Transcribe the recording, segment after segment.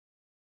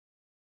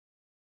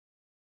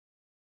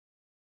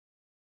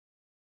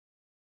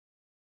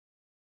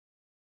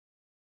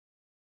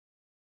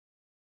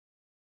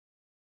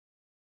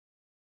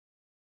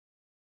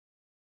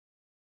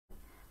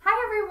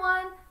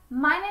everyone,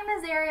 my name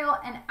is Ariel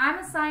and I'm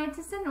a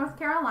scientist in North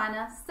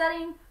Carolina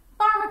studying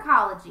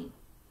pharmacology.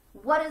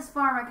 What is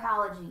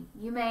pharmacology,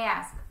 you may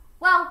ask?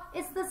 Well,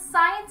 it's the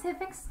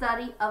scientific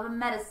study of a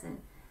medicine,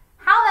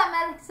 how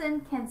that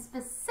medicine can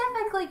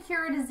specifically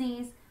cure a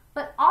disease,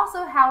 but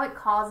also how it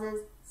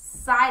causes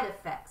side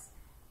effects.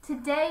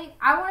 Today,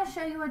 I want to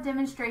show you a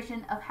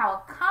demonstration of how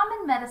a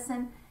common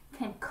medicine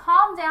can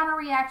calm down a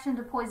reaction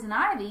to poison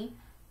ivy,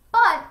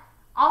 but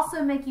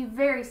also make you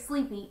very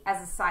sleepy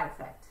as a side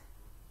effect.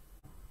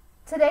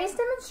 Today's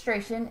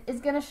demonstration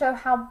is going to show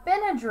how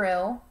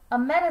Benadryl, a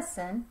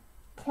medicine,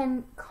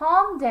 can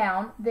calm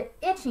down the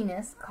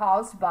itchiness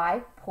caused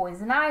by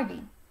poison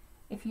ivy.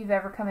 If you've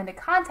ever come into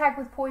contact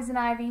with poison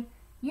ivy,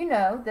 you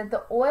know that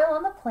the oil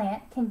on the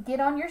plant can get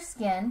on your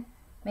skin,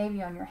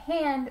 maybe on your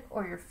hand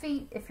or your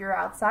feet if you're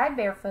outside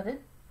barefooted,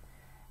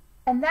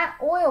 and that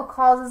oil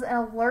causes an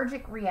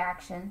allergic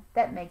reaction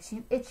that makes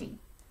you itchy.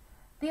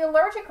 The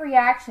allergic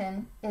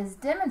reaction is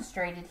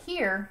demonstrated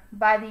here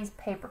by these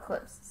paper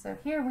clips. So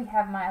here we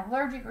have my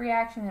allergic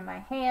reaction in my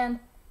hand.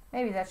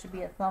 Maybe that should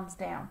be a thumbs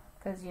down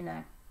because, you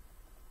know,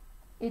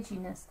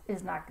 itchiness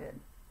is not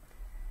good.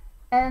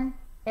 And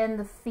in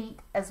the feet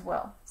as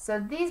well. So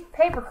these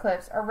paper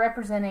clips are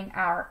representing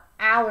our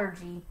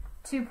allergy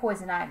to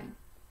poison ivy.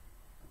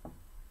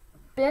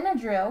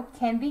 Benadryl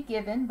can be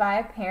given by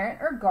a parent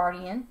or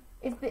guardian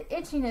if the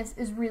itchiness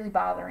is really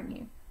bothering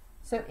you.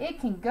 So it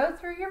can go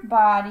through your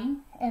body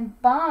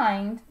and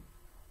bind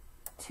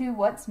to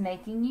what's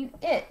making you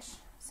itch.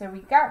 So we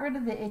got rid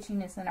of the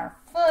itchiness in our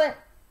foot,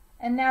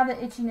 and now the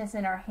itchiness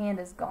in our hand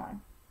is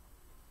gone.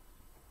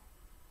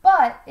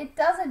 But it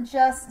doesn't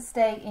just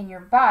stay in your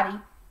body,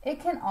 it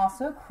can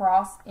also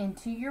cross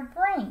into your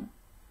brain.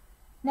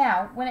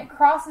 Now, when it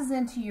crosses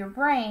into your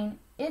brain,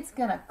 it's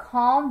going to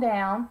calm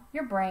down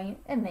your brain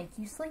and make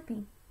you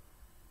sleepy.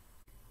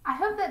 I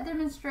hope that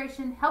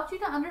demonstration helped you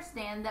to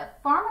understand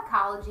that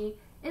pharmacology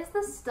is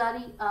the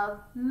study of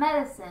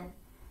medicine.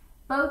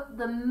 Both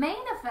the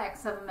main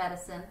effects of a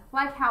medicine,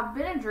 like how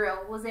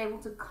Benadryl was able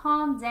to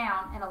calm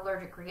down an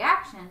allergic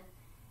reaction,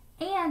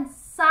 and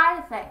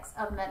side effects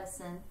of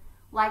medicine,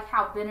 like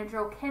how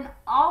Benadryl can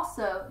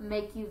also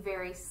make you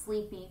very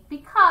sleepy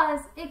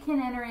because it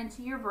can enter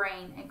into your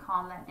brain and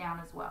calm that down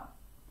as well.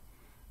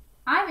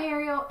 I'm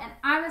Ariel and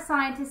I'm a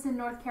scientist in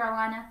North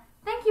Carolina.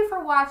 Thank you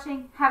for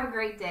watching. Have a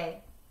great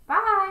day.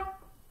 Bye!